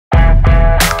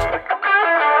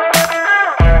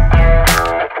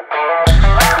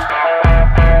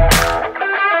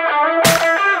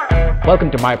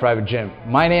Welcome to My Private Gym.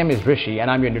 My name is Rishi and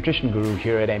I'm your nutrition guru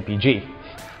here at MPG.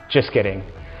 Just kidding.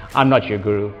 I'm not your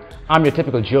guru. I'm your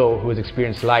typical Joe who has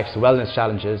experienced life's wellness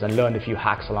challenges and learned a few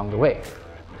hacks along the way.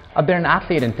 I've been an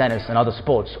athlete in tennis and other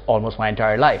sports almost my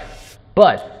entire life.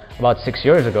 But about 6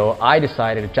 years ago, I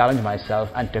decided to challenge myself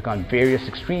and took on various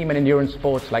extreme and endurance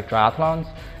sports like triathlons,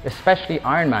 especially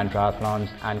Ironman triathlons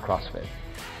and CrossFit.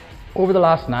 Over the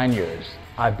last 9 years,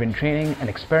 I've been training and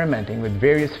experimenting with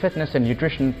various fitness and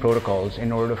nutrition protocols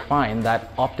in order to find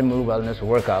that optimal wellness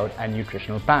workout and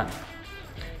nutritional plan.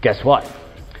 Guess what?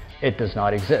 It does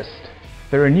not exist.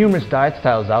 There are numerous diet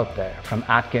styles out there, from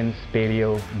Atkins,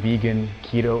 Paleo, Vegan,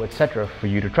 Keto, etc. for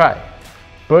you to try.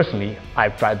 Personally,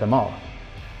 I've tried them all.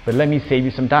 But let me save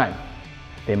you some time.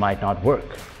 They might not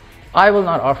work. I will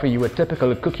not offer you a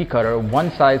typical cookie-cutter,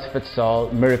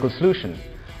 one-size-fits-all miracle solution.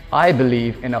 I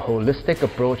believe in a holistic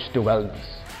approach to wellness.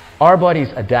 Our bodies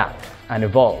adapt and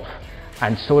evolve,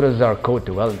 and so does our code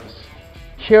to wellness.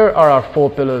 Here are our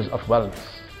 4 pillars of wellness.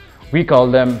 We call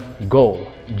them GOAL,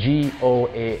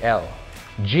 G-O-A-L.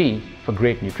 G for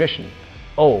great nutrition,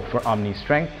 O for omni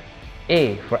strength,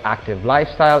 A for active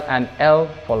lifestyle, and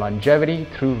L for longevity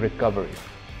through recovery.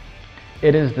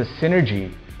 It is the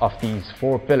synergy of these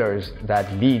 4 pillars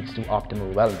that leads to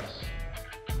optimal wellness.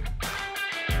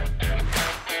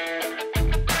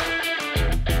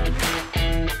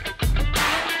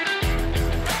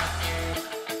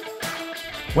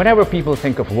 Whenever people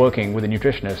think of working with a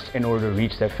nutritionist in order to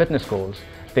reach their fitness goals,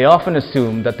 they often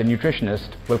assume that the nutritionist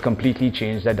will completely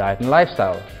change their diet and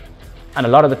lifestyle. And a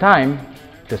lot of the time,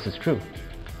 this is true.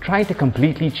 Trying to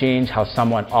completely change how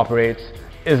someone operates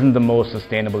isn't the most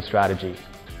sustainable strategy.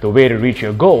 The way to reach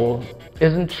your goal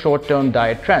isn't short-term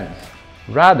diet trends.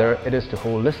 Rather, it is to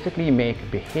holistically make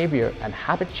behavior and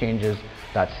habit changes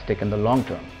that stick in the long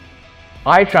term.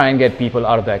 I try and get people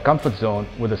out of their comfort zone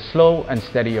with a slow and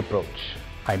steady approach.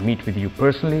 I meet with you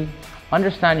personally,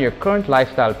 understand your current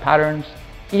lifestyle patterns,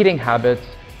 eating habits,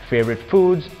 favorite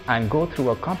foods, and go through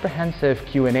a comprehensive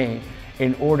Q&A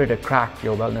in order to crack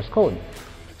your wellness code.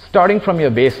 Starting from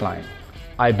your baseline,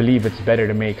 I believe it's better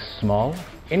to make small,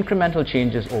 incremental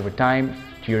changes over time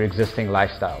to your existing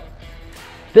lifestyle.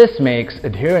 This makes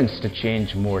adherence to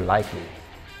change more likely.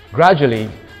 Gradually,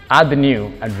 add the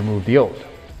new and remove the old.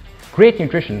 Great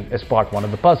nutrition is part 1 of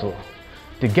the puzzle.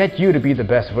 To get you to be the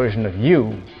best version of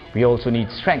you, we also need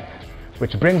strength,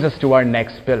 which brings us to our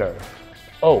next pillar,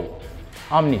 O,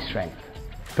 omni strength.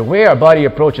 The way our body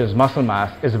approaches muscle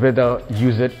mass is with a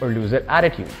use it or lose it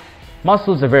attitude.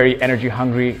 Muscles are very energy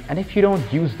hungry, and if you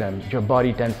don't use them, your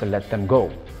body tends to let them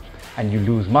go, and you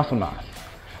lose muscle mass.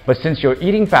 But since your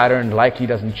eating pattern likely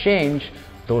doesn't change,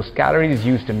 those calories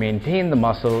used to maintain the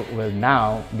muscle will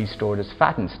now be stored as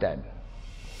fat instead.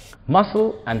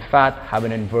 Muscle and fat have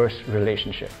an inverse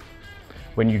relationship.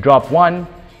 When you drop one,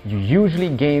 you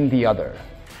usually gain the other.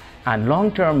 And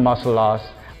long-term muscle loss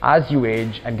as you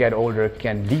age and get older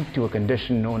can lead to a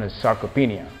condition known as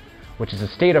sarcopenia, which is a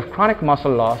state of chronic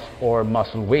muscle loss or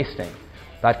muscle wasting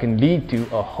that can lead to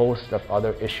a host of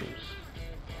other issues.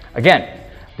 Again,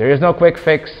 there is no quick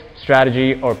fix,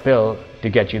 strategy, or pill to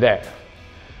get you there.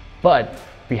 But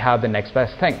we have the next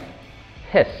best thing,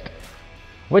 HIST,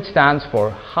 which stands for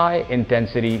High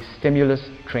Intensity Stimulus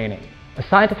Training, a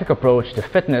scientific approach to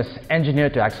fitness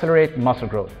engineered to accelerate muscle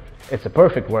growth. It's a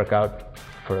perfect workout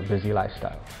for a busy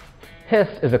lifestyle.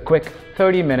 HIST is a quick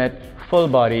 30-minute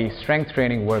full-body strength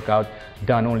training workout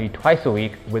done only twice a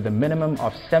week with a minimum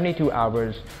of 72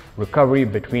 hours recovery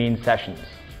between sessions.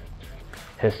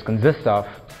 HIST consists of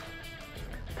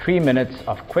 3 minutes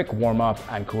of quick warm-up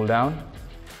and cool-down,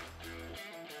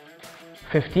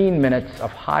 15 minutes of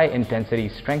high-intensity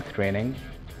strength training.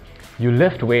 You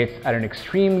lift weights at an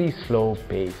extremely slow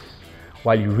pace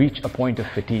while you reach a point of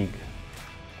fatigue.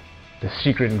 The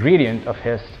secret ingredient of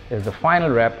HIST is the final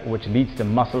rep, which leads to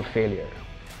muscle failure.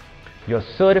 Your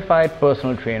certified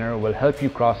personal trainer will help you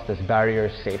cross this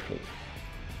barrier safely.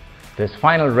 This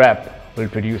final rep will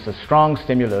produce a strong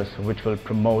stimulus which will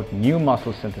promote new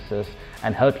muscle synthesis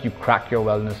and help you crack your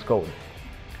wellness code.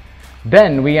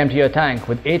 Then we empty your tank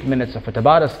with 8 minutes of a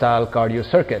Tabata-style cardio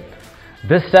circuit.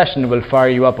 This session will fire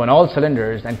you up on all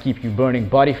cylinders and keep you burning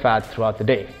body fat throughout the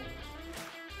day.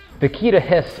 The key to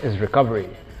HIST is recovery.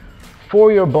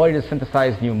 For your body to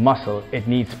synthesize new muscle, it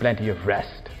needs plenty of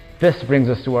rest. This brings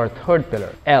us to our 3rd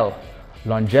pillar, L,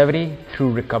 longevity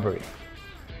through recovery.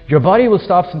 Your body will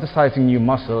stop synthesizing new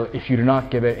muscle if you do not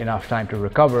give it enough time to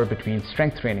recover between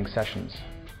strength training sessions.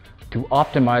 To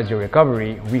optimize your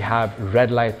recovery, we have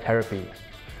red light therapy,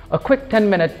 a quick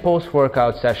 10-minute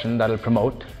post-workout session that will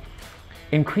promote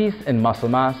increase in muscle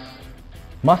mass,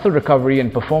 muscle recovery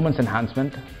and performance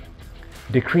enhancement,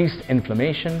 decreased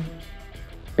inflammation,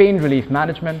 pain relief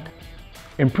management,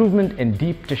 improvement in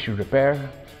deep tissue repair,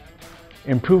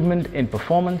 improvement in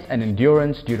performance and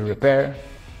endurance due to repair,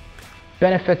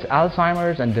 benefits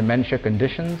Alzheimer's and dementia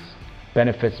conditions,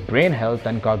 benefits brain health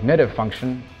and cognitive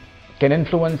function, can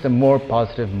influence a more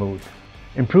positive mood,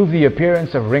 improve the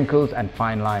appearance of wrinkles and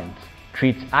fine lines,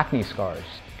 treats acne scars,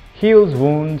 heals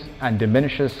wounds and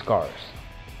diminishes scars,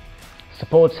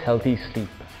 supports healthy sleep.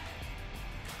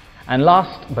 And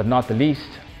last but not the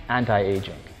least,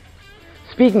 anti-aging.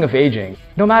 Speaking of aging,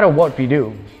 no matter what we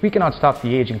do, we cannot stop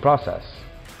the aging process,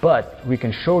 but we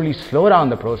can surely slow down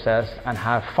the process and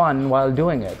have fun while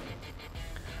doing it.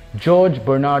 George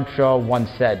Bernard Shaw once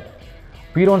said,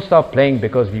 "We don't stop playing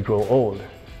because we grow old.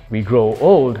 We grow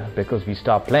old because we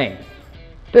stop playing."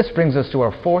 This brings us to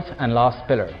our fourth and last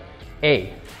pillar,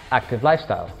 A, active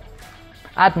lifestyle.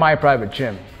 At My Private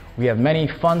Gym, we have many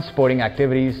fun sporting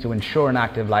activities to ensure an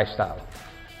active lifestyle.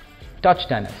 Touch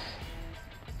tennis,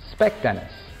 spec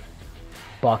tennis,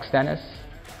 box tennis,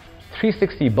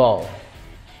 360 ball,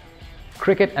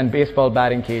 cricket and baseball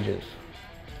batting cages.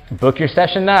 Book your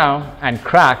session now and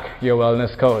crack your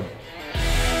wellness code.